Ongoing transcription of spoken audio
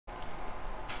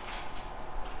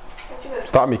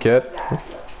Stop me, kid.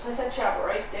 Place that trap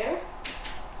right there.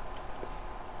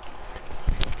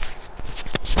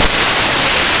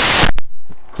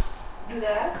 Do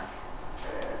that.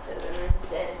 And then it's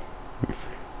dead.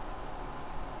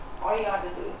 All you gotta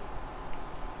do.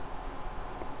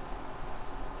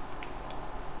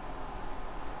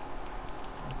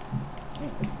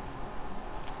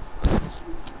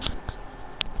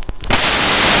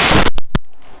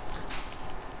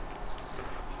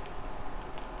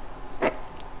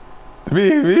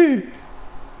 Me.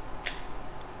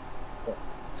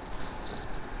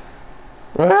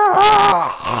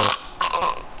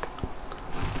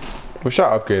 What should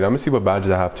I upgrade? I'm gonna see what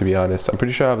badges I have, to be honest. I'm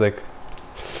pretty sure I have like,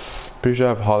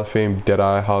 Hall of Fame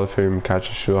Deadeye, Hall of Fame Catch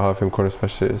and Shoot, Hall of Fame Corner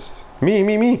Specialist.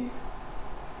 Me.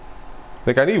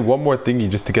 Like I need one more thingy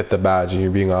just to get the badge and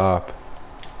you're being a op.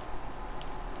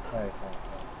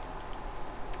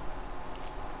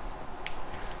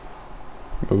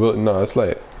 No, it's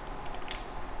late.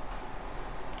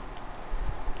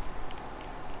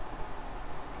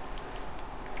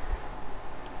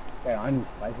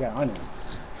 Yeah, on it.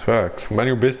 It's facts. Mind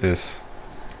your business.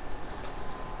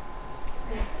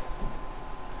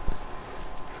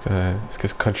 This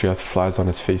guy's country has flies on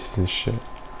his faces and shit.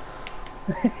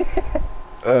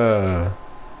 Get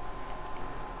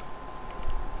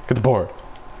the board,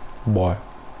 boy.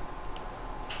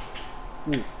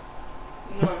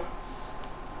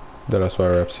 That's why I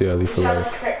rep CLE for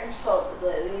life. Correct himself, you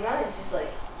know, it's just like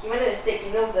he made a mistake,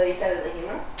 you know, but he tried to, like, you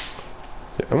know.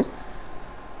 Yeah.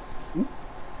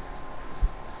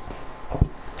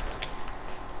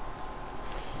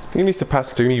 He needs to pass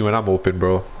to me when I'm open,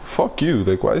 bro. Fuck you.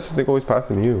 Like, why is this thing always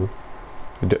passing you?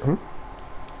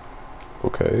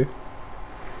 Okay.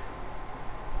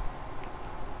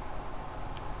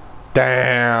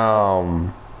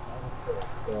 Damn.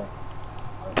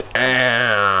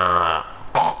 Damn.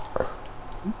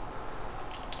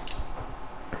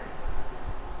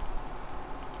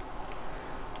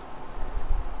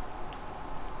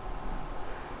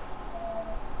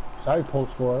 Sorry,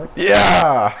 post for it.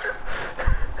 Yeah.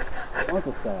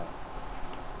 Uncle style.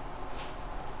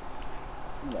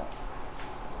 Yeah.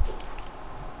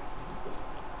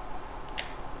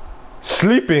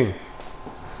 Sleeping.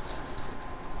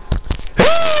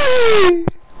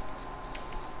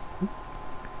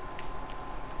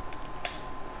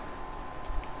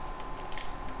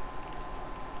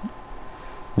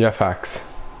 Yeah, facts.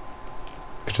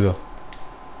 Good to know.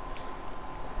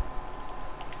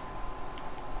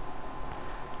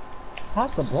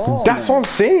 Pass the ball. That's what I'm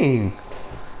saying.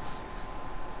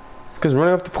 It's because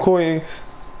running up the coins.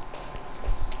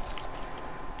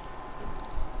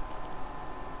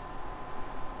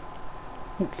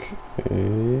 Okay.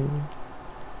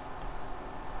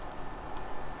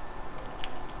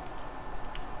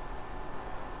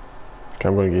 Okay,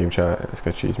 I'm going to game chat. This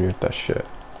guy cheese me with that shit.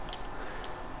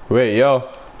 Wait, yo,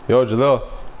 Jalil.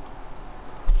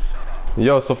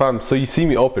 Yo, so fam, so you see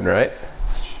me open, right?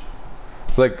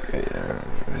 It's like,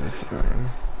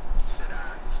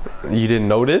 you didn't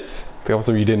notice? I think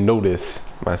also you didn't notice,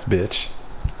 my bitch.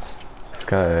 This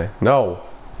guy, no.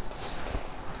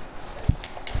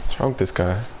 What's wrong with this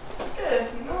guy? Yeah,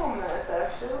 no, I'm not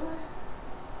actually.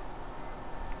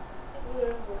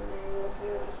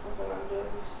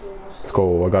 Let's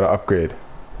go, I gotta upgrade.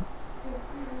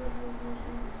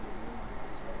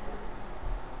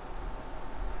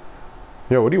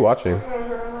 Yo, what are you watching?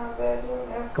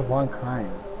 Kavon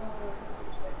crying.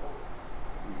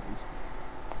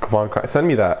 Kavon crying. Send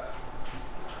me that.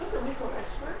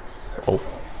 Oh.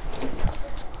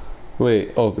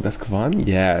 Wait, oh, that's Kavon?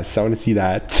 Yes, I want to see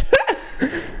that.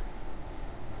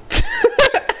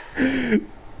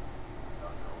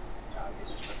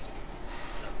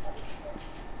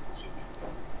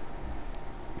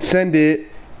 Send it.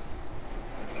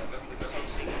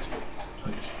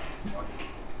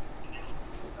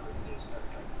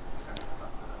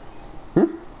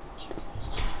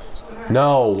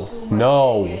 No.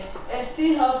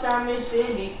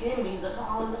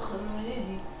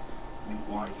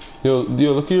 Yo,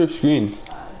 look at your screen.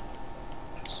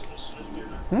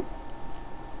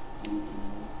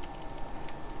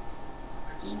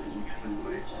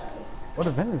 What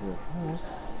event is it?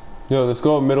 Yo, let's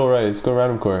go middle right. Let's go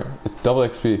random court. It's double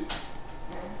XP.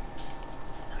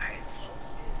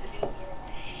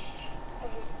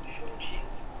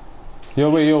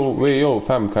 Yo,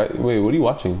 fam. Wait, what are you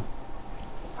watching?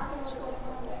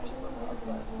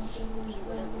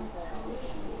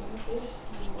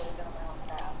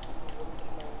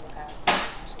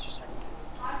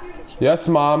 Yes,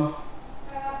 mom.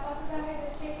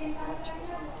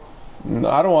 No,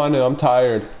 I don't want to. I'm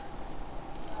tired.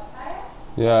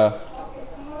 Yeah.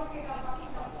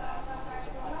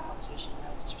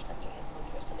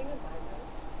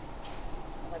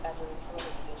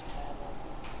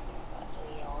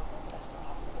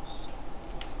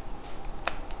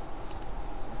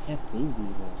 I can't save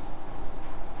these.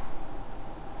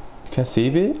 Can't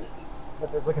save it?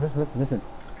 Look at this. Listen.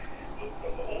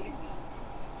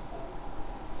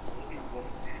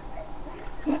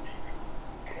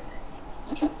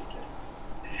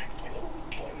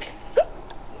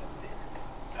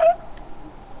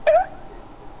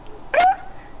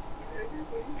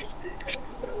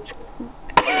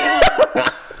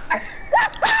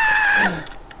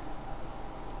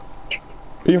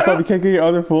 You probably can't get your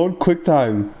other phone. Quick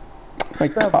time. My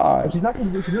God. She's not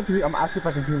gonna do. I'm asking if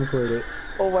I can see record it.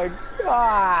 Oh my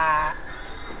god.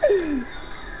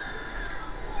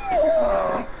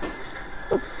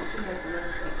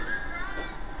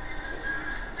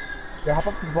 Yeah, hop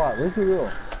up to the bot. Where's your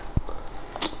wheel?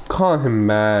 Call him,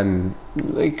 man.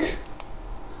 Like,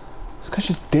 this guy's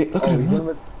just dead. Look at him.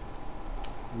 Look.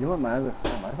 You want my other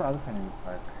phone? My other phone is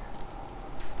fine.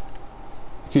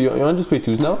 Okay, you wanna just play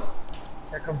twos now?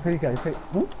 Yeah, come pretty guys. Play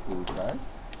twos, right?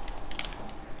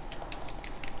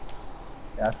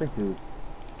 Yeah, I play twos.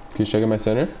 Can you check in my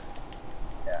center?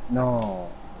 Yeah. No.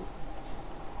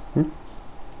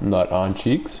 Not on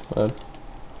cheeks, man.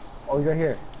 Oh, he's right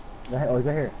here. Oh, he's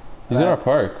right here. He's in our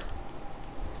park.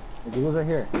 The Google's right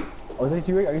here. Oh, is that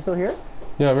you? Are you still here?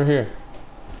 Yeah, we're here.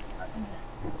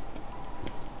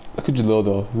 Look at Jalil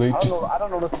though. Like, I don't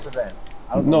know this is the van.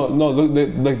 No,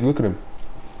 look at him.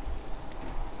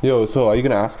 Yo, so are you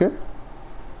gonna ask her?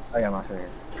 Oh yeah, I'm asking her.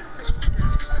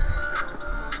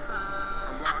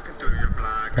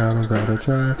 I'm gonna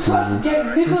drive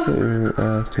you.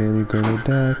 Asking you gonna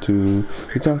die too.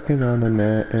 You're talking on the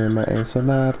net and my ass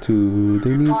alive too.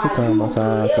 They need to come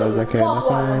outside cause I cannot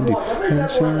find you.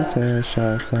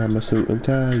 Headshots, I'ma suit and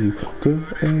tie you. Good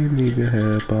aim, leave your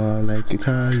head ball like a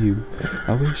Caillou.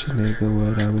 I wish a nigga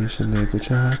would, I wish a nigga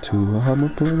try to. I'ma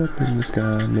pull up in the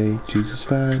sky, make Jesus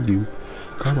find you.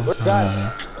 Come on,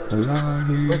 side. Allah,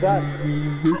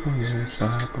 you can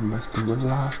stop, I must do a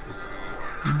lot.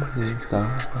 Can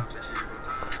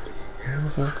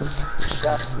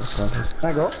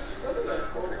I go?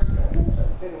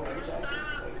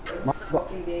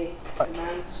 Fucking day.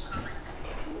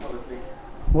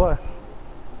 What?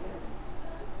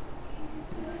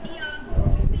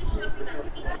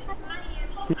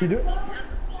 Did you do it?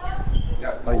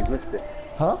 Oh, you missed it.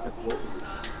 Huh?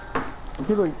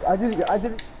 Okay, look, I did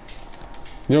it.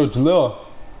 Yo, Jalil.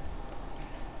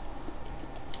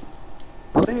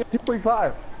 I'm doing it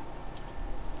 2.5.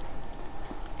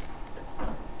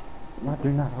 I'm not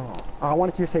doing that at all. I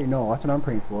want to see her say no. That's what I'm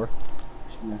praying for.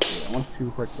 I want to see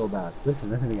her so bad.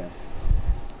 Listen again.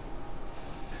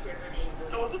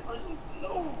 No, the person,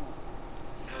 no.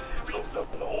 No, the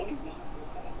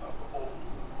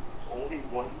only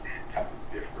one that was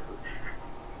there for her.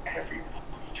 Everybody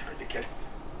turned against her.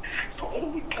 So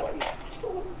only one. There's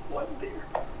only one there.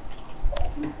 There's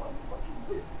only one fucking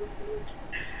there.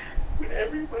 When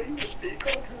everybody was big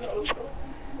on her, I was the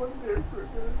only one there for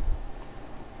her.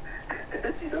 And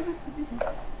then she does it to me.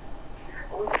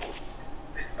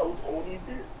 I was only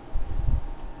there.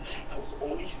 I was the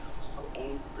only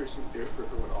person there for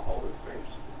her when all her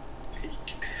friends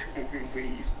were moving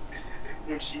ways.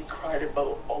 When she cried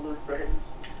about all her friends.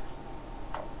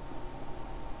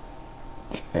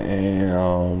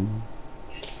 Damn.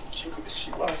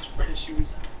 She lost friends. She was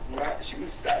mad. She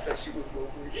was sad that she was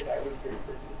lonely and I was there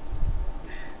for her.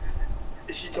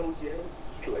 And she knows, yeah,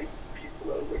 like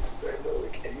people are like friends or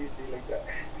like anything like that.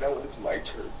 Now when it's my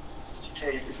turn, she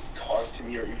can't even talk to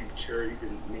me or even care,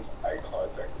 even make eye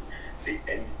contact, say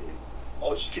anything.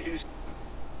 All she can do is.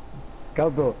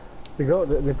 God, bro, the girl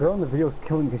in the video is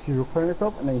killing me because she's recording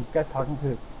herself and then this guy's talking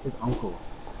to his uncle.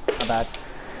 How bad?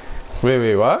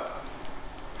 Wait, what?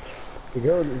 The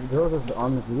girl was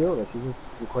on the video, like she was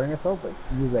recording herself, but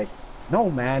he was like, no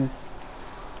man.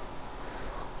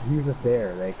 He was just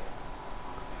there, like.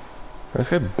 What's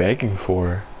this guy begging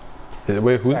for?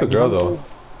 Wait, who's the girl though?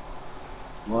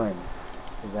 Lauren.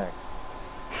 His ex.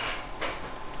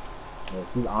 Yeah,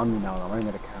 she's on me now, I'm running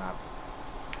out of cap.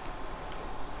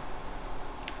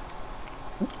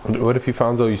 What if he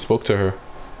found out you spoke to her?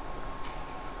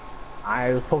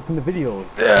 I was posting the videos.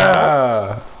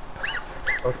 Yeah.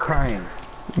 I was crying.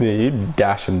 Yeah, you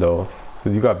dashing though.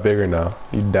 Cause you got bigger now.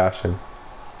 You dashing.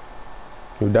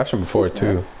 You were dashing before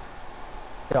too.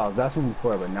 Yeah, I was dashing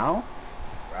before, but now,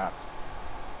 raps.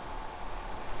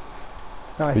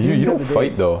 No, I You don't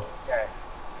fight though. Yeah.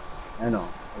 I know.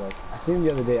 Like, I seen him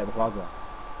the other day at the plaza.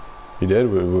 You did?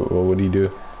 What did he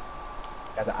do?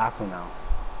 Got the afro now.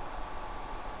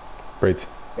 Braids.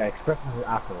 Yeah, expresses his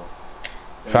afro.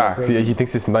 Facts. Yeah, he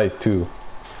thinks it's nice too.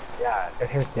 Yeah, their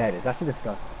hair's dead. It's actually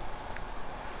disgusting.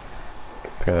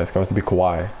 This guy wants to be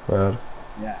Kawhi, man.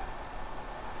 Yeah.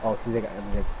 Oh, she's like,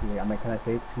 I'm like, can I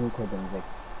say it? Screen record them. He's like,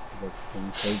 can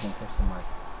you say them? Question mark.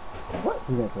 What?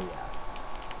 She's gonna say yeah.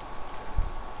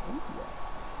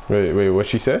 Yes. Wait, what'd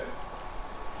she say?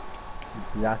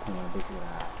 He's asking me basically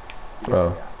that.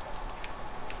 Oh.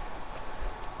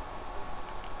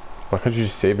 Why can't you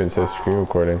just save it instead of screen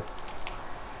recording?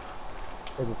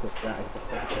 It's a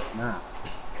snap.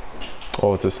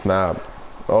 Oh, it's a snap.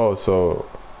 Oh, so...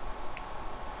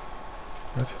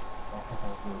 What?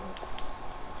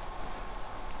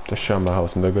 Just shut my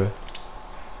house, nigga.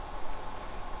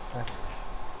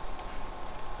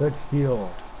 Good steal.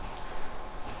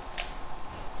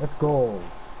 Let's go.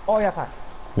 Oh yeah, pass.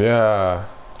 Yeah.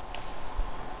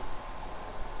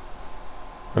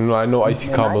 I know Icy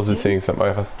Combos is saying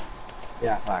something.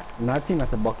 Yeah, fact. In our team,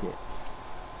 that's a bucket.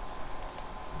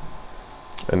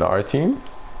 In our team?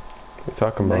 What are you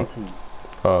talking about? 19.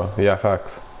 Oh, yeah,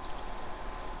 facts.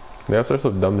 They have so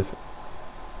dumb as...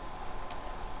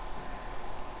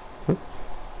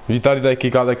 You thought like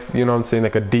he got like, you know what I'm saying,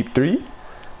 like a deep 3?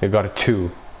 He got a 2.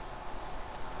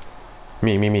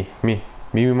 Me,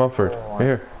 Mumford. Oh, Right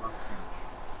here.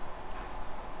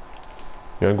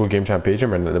 You wanna go game champ page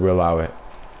him or we'll allow it?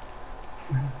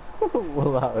 We'll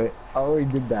allow it. I already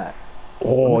did that.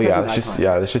 Oh yeah, let's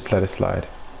just let it slide.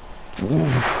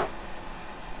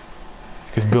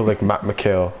 Just build like Matt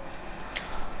McHale.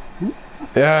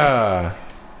 Yeah.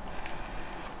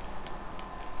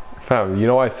 Fam, you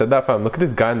know why I said that, fam? Look at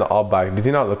this guy in the all black. Does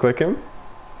he not look like him?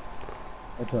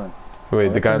 Which one? Wait,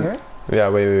 Oh, the guy. here? Yeah,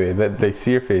 wait. They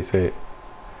see your face. Wait.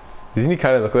 Doesn't he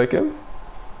kind of look like him?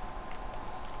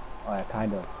 Oh yeah,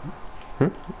 kind of.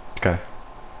 Okay.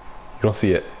 You don't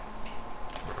see it.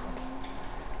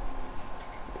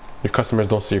 Your customers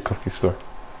don't see your cookie store.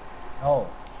 Oh.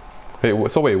 Hey,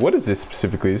 so wait, what is this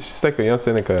specifically? It's just like a, you know what I'm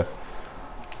saying, like a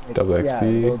double XP. Yeah, a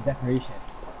little decoration.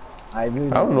 I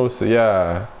don't know. So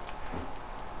yeah.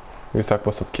 Let's talk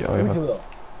about some key. Oh, yeah.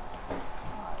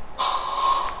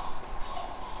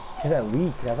 Cause that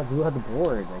leak, I thought Blue had the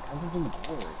board. Like, I'm using the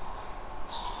board.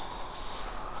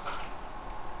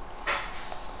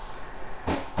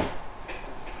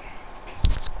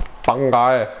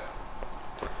 Bangai.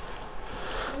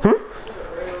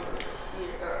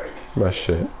 My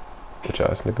shit. Bitch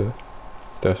ass nigga.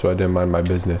 That's why I didn't mind my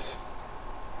business.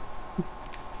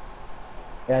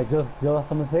 Yeah, Jill have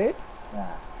something to say?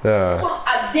 Yeah. Yeah. What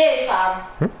a day,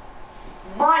 fam.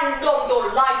 Mine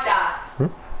don't like that.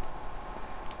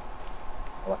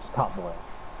 Watch Top Boy.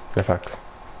 Yeah, facts.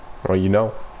 Well, you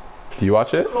know. Do you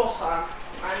watch it? Close, fam.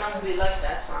 I must be like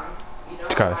that, fam. You know,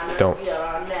 Okay, man, don't. We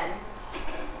are on men.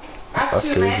 That's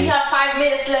Actually, man, crazy. you have 5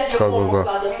 minutes left. Go.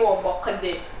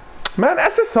 Man,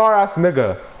 SSR ass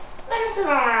nigga.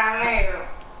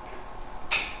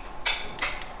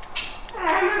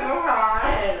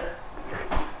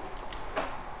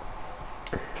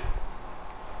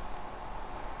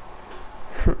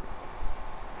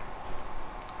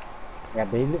 Yeah,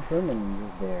 baited it for him and he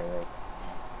was there, like.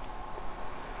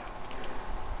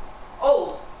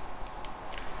 Oh.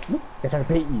 They're trying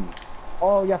to bait you.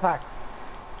 Oh, yeah, facts.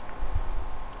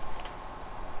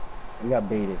 You got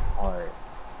baited hard.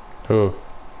 Who?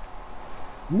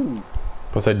 You.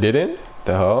 Plus I didn't?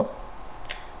 The hell?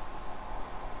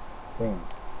 Dang.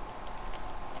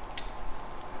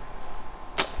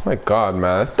 My god,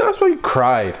 man. That's why you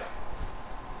cried.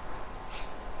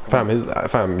 Fam,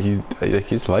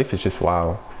 his life is just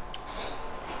wow.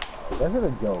 That's not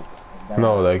a joke.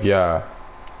 No, like, yeah.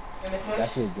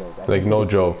 That's a joke. That's Like, no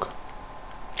joke.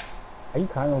 Are you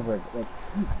crying over it? Like,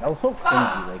 that was so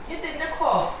cringy. Like, Get in the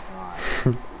car.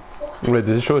 Wait,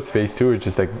 does it show his face too, or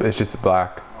just like, it's just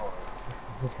black?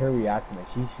 this is her reaction. Like,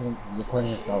 she shouldn't be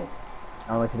recording herself. I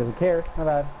don't know if she doesn't care. My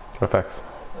bad. Effects.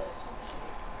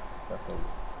 That's it.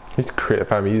 He's crazy,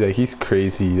 fam. He's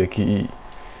crazy. Like,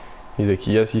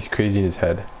 he's crazy in his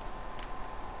head.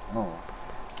 Oh.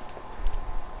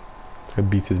 He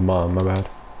beats his mom, my bad.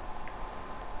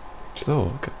 Chill,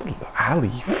 look at the alley,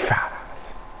 you fat ass.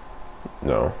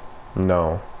 No.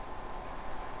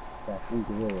 That's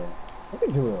Jalil. Look at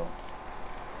Jalil.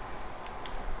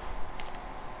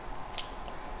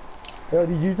 Yo,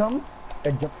 did you do something?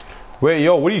 Wait,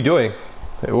 yo, what are you doing?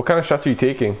 What kind of shots are you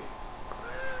taking?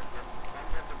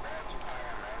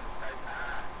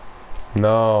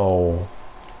 No.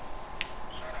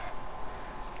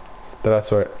 Did I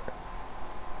swear?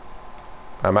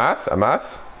 I'm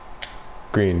ass?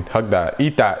 Green, hug that.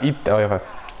 Eat that. Oh, yeah.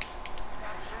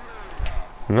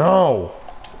 No.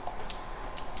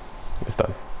 It's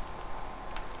done.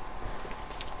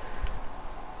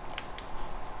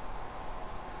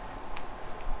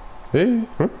 Hey,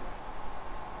 huh?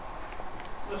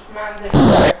 This man did.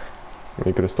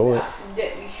 You could have stolen it.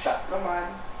 Accidentally shot the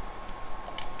man.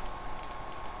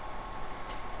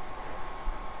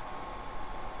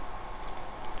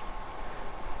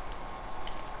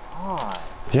 God.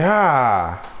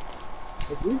 Yeah.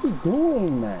 Like, what are you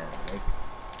doing, man? Like,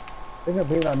 they're gonna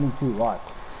blame it on me too. Watch.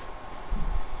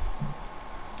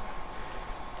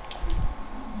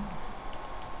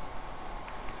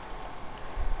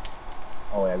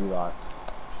 Oh yeah, we lost.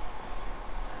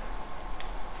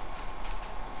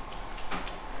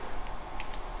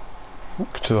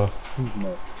 Chill. Who's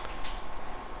next?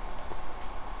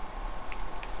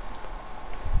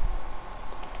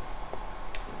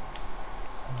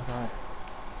 Oh my god.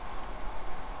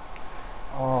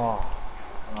 Oh,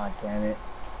 god damn it.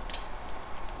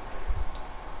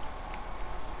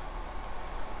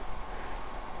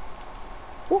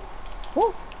 Woo,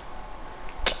 woo.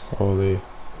 Holy.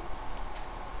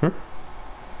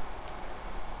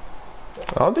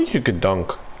 I don't think you could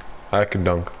dunk. I could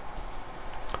dunk.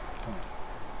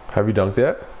 Have you dunked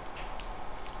yet?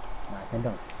 Nah, I can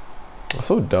dunk. That's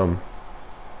so dumb.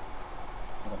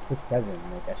 Like a 6'7",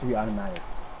 like that should be automatic.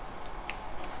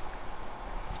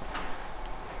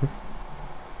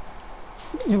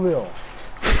 You will.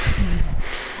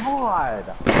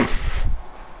 God.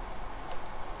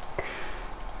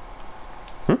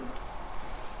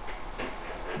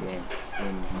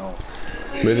 No.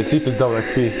 Wait, let's see if it's double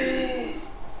XP.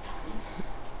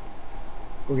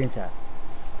 Go game chat.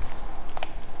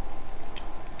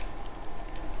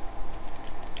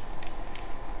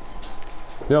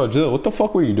 Yo, Jill, what the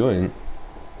fuck were you doing?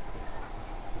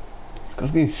 This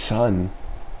guy's getting sun.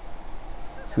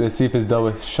 Let's see if it's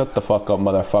double. Shut the fuck up,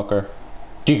 motherfucker.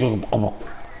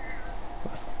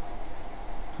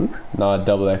 Not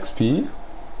double XP.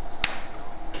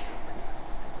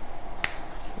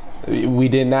 We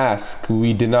didn't ask.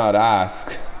 We did not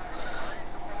ask.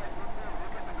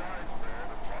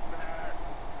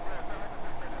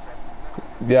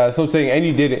 Yeah, that's what I'm saying. And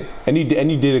you did it. And you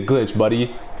did a glitch,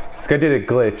 buddy. This guy did a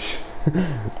glitch.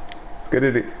 This guy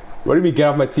did it. What did we get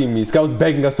off my team? This guy was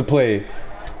begging us to play.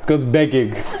 This guy was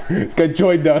begging. This guy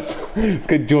joined us. This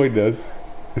guy joined us.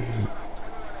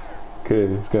 Okay,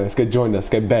 this guy joined us.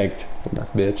 This guy begged.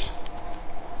 That's bitch.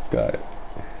 This guy.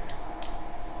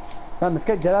 Man, this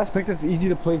guy deadass thinks it's easy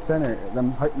to play center.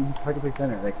 Hard to play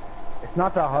center. Like, it's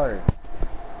not that hard.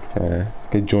 Okay, this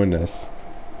guy joined us.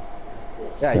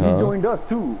 Yeah, he joined us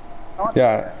too.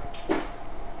 Yeah.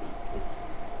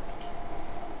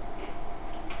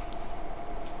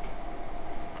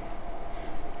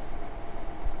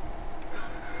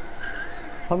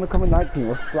 Tell him to come in 19.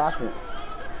 Let's slap him.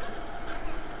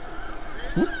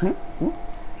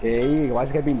 Okay, why is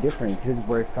this guy being different? Because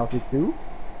we're Celtics too?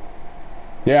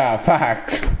 Yeah,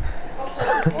 fact.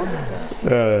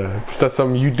 Is that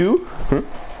something you do?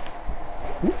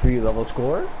 3-level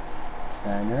score.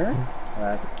 Center.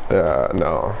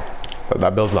 No.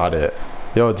 That build's not it.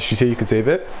 Yo, did she say you can save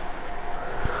it?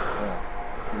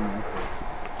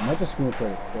 I might just screen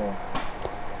record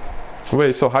it.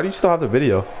 Wait, so how do you still have the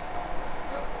video?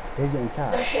 Save it in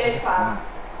chat. The shit file.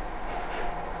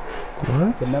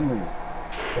 What? The memory.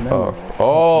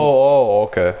 Oh,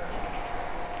 okay.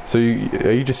 So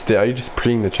are you just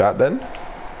preing the chat then?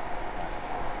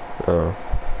 Oh.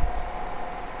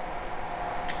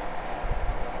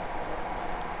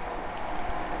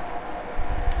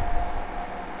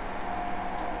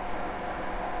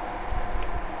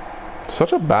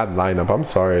 Such a bad lineup. I'm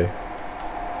sorry.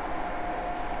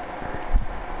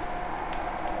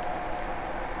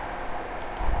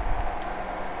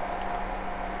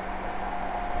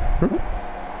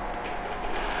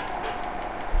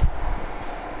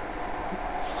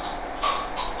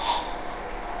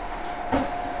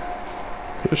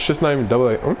 It's just not even double.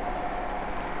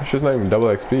 It's just not even double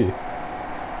XP.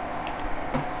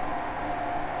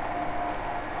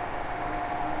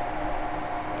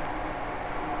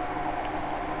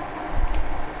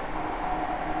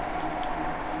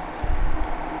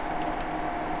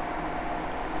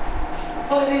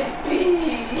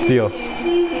 Steal.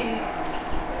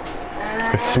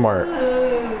 It's smart.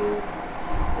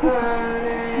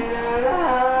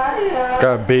 This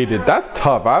guy baited. That's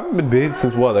tough. I haven't been baited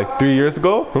since what, like 3 years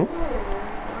ago?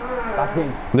 Last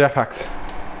game. Yeah, facts.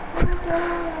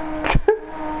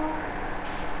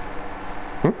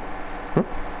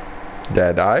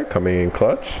 Dead eye coming in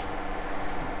clutch.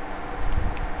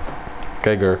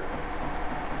 Geiger.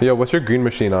 Yo, what's your green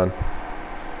machine on?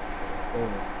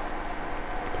 Over.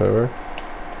 Over.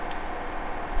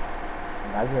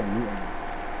 I I was gonna meet him.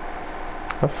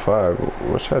 I have 5.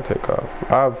 What should I take off?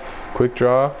 I have quick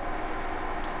draw,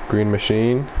 green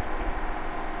machine.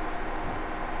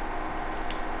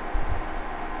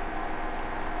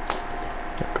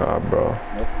 God, bro.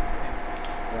 Nope.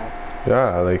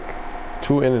 Yeah, like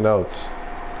 2 in and outs.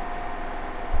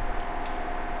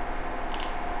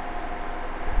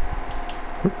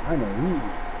 I know.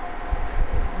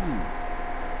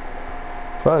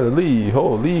 Finally,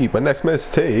 holy, my next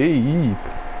mistake.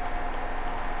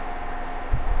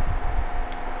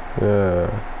 Yeah.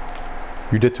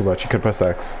 You did too much. You could press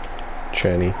X.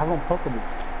 Channy. How long Pokemon?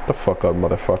 The fuck up,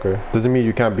 motherfucker. Doesn't mean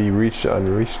you can't be reached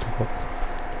unreached.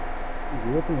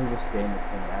 You look at me just game with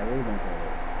me. I really don't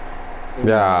care.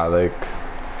 Yeah, like.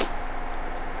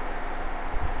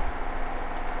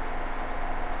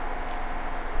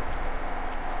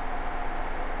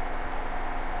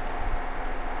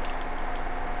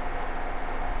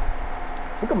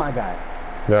 Look at my guy.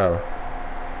 Yeah.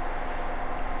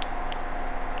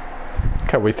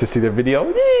 Can't wait to see the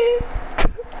video.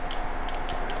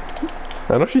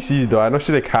 I know she sees though. I know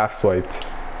she like half swiped.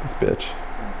 This bitch.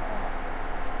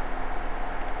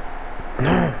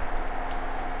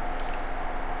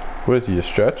 What is he, a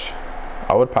stretch?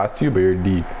 I would pass to you, but you're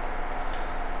deep.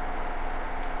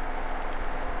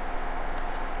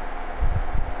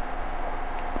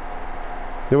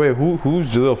 Yeah, wait, who's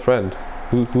Jalil's friend?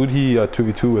 Who'd he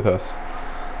 2v2 with us?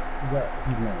 He's nice.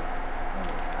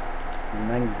 He's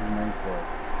 94.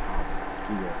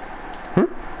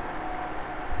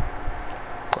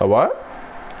 A what?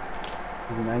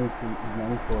 He's 94.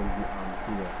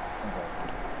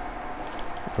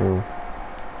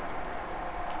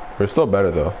 We're still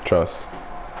better though, trust.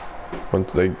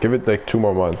 Once they give it like 2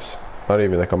 more months, not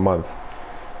even like a month.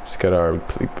 Just get our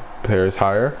players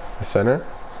higher, the center.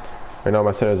 Right now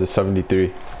my center is a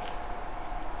 73.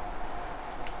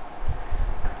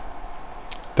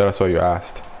 That's what you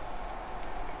asked.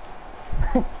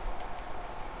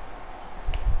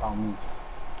 Me.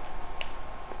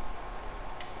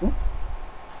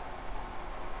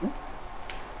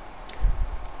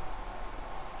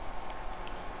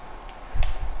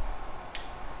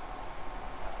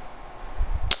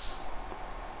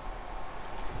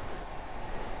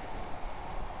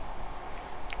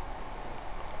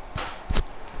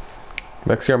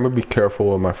 Next year I'm gonna be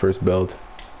careful with my first build.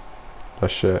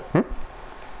 That shit.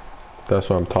 That's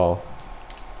why I'm tall.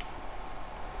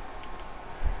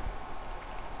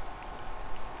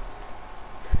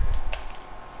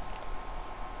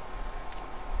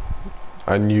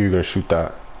 I knew you were gonna shoot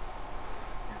that.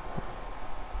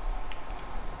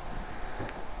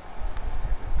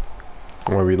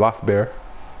 When we lost bear.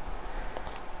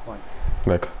 What?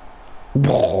 Like,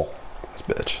 whoa, this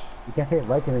bitch. You can't say it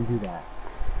right and then do that.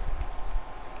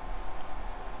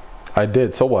 I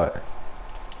did, so what?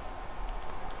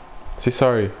 Say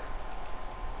sorry.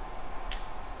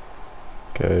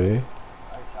 Okay.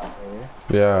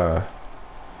 Yeah.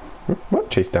 What?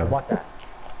 Chase down. What that?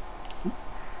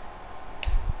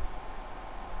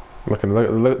 Look at him,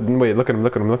 wait, look at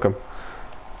him.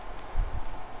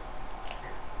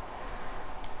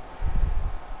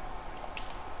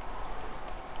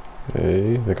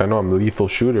 Hey, like I know I'm a lethal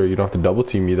shooter, you don't have to double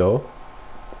team me though.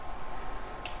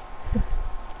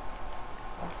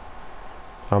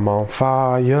 I'm on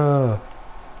fire.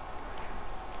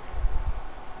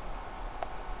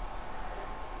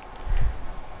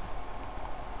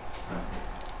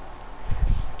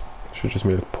 Should've just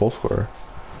made a pull scorer,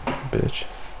 bitch.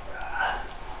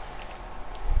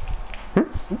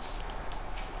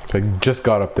 I just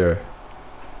got up there.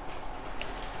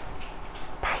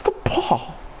 Pass the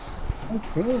ball. I'm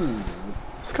seeing you.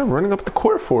 This guy running up the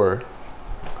court for.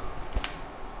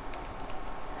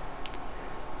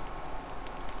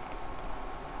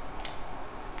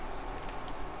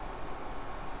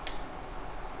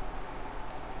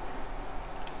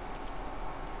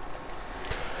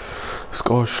 Let's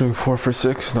go shooting 4 for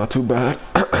 6. Not too bad.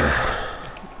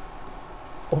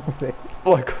 Opposite.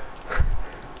 Like.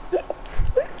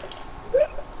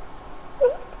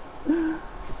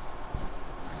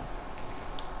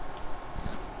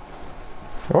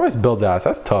 I always build ass.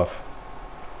 That's tough.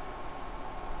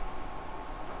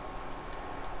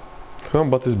 Something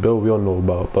about this build we don't know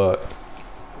about, but.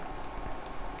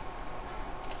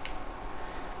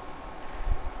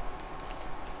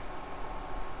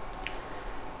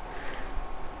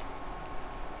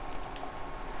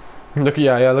 Look,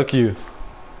 yeah, look at you.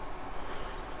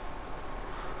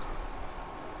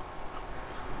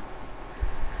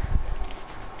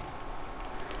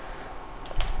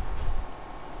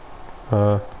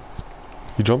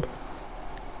 You jump?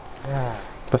 Yeah.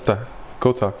 That's that.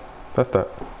 Go top. That's that.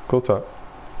 Go top.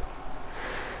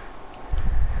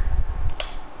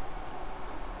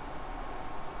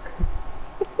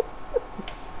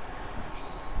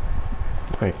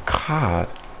 My God.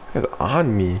 This guy's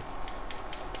on me.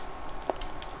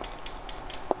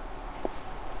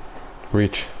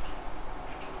 Reach.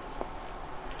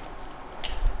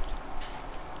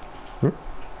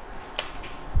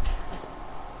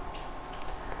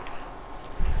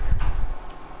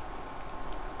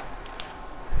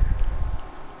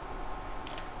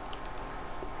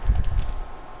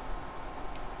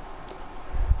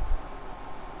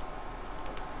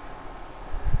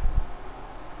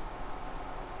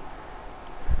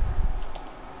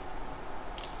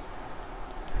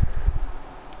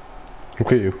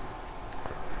 Look at you.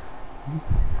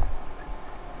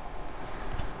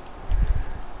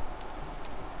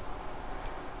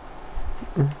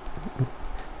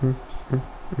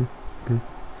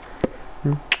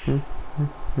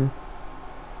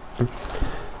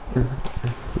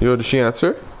 Yo, did she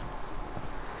answer?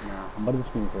 Nah, I'm about to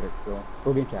screen record it still.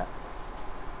 Go game chat.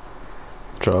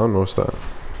 Try, I don't know what's that.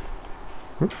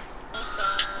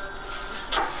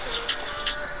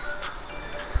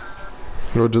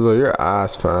 Yo, Jalil, your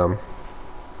ass, fam.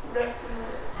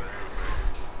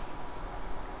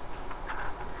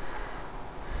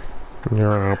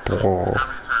 You're a ball.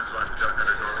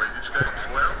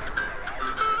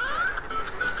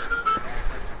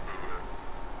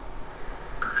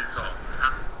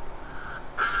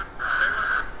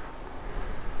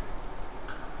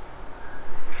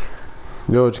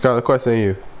 Yo, just got a question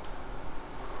you.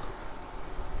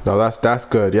 No, that's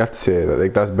good. You have to say it.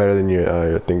 Like that's better than your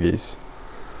thingies.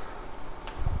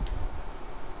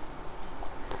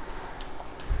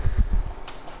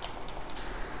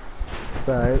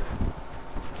 Alright.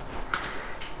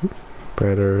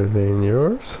 Better than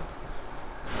yours.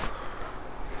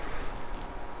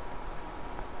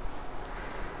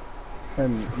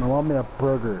 And my mom made a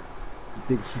burger. You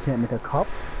think she can't make a cup?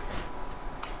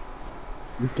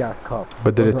 Weak ass cup.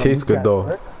 But did it taste good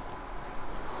though?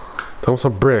 That was a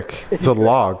brick. It's a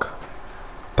log.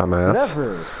 Dumbass.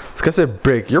 Never. This guy said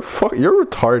brick. You're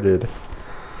retarded.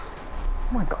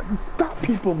 Oh my God, you fat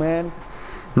people, man.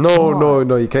 No,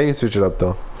 no, you can't even switch it up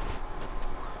though.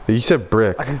 You said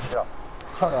brick. I can shut up.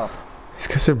 Shut up. This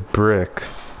guy said brick.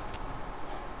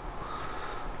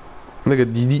 Look at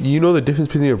you know the difference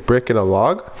between a brick and a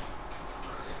log?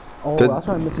 Oh, that's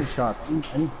why I'm missing shots.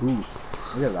 I need boost.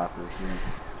 Look at that for this game.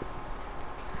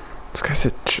 This guy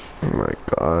said, oh my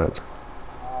God.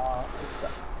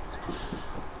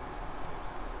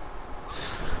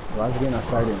 Last game I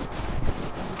started.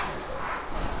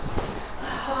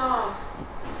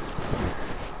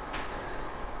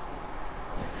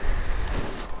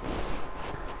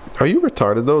 Are you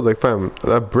retarded though? Like, fam,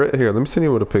 that brick here. Let me send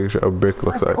you what a picture of brick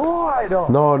looks like. Oh, I don't.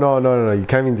 No. You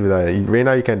can't even do that. Right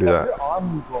now, you can't do that. You're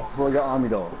on me, bro. You're on me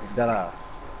though.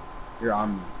 You're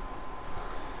on me.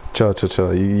 Chill.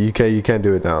 You can't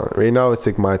do it now. Right now, it's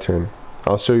like my turn.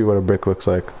 I'll show you what a brick looks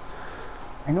like.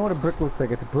 I know what a brick looks like.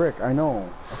 It's a brick. I know.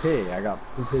 Okay, I got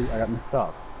mixed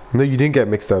up. No, you didn't get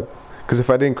mixed up. Because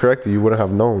if I didn't correct you, you wouldn't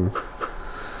have known.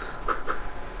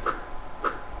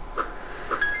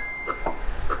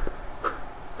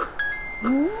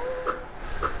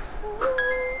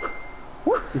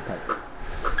 What? She's typing.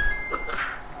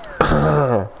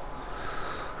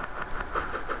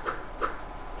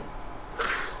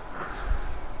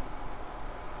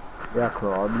 Yeah,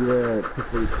 Carl. Yeah,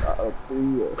 typically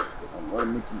 3 years. I'm going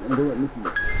to Mickey.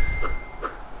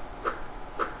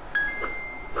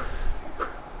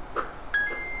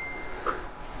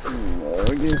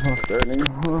 The game's not starting.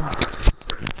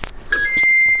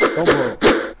 Don't blow.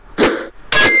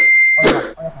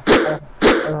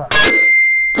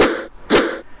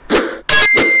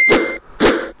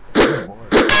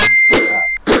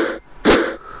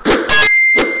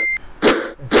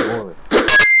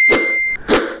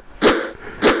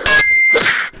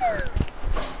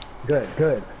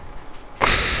 Good.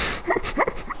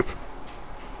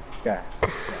 Yeah, I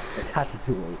tapped it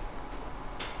too late.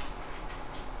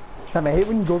 Sam, I hate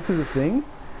when you go through the thing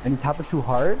and you tap it too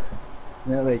hard,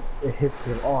 and then like it hits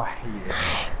it. Oh, I hate it.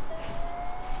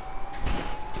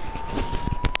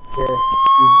 Yeah,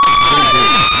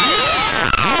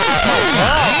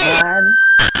 man.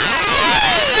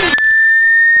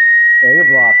 Yeah, you're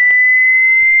blocked.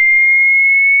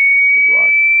 You're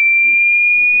blocked.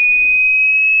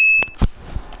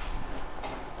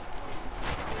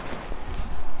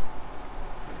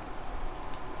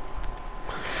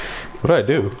 What'd I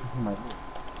do?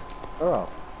 Oh.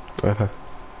 Okay.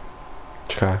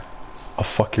 Try. I'll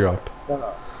fuck you up.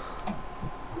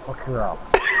 Fuck you up.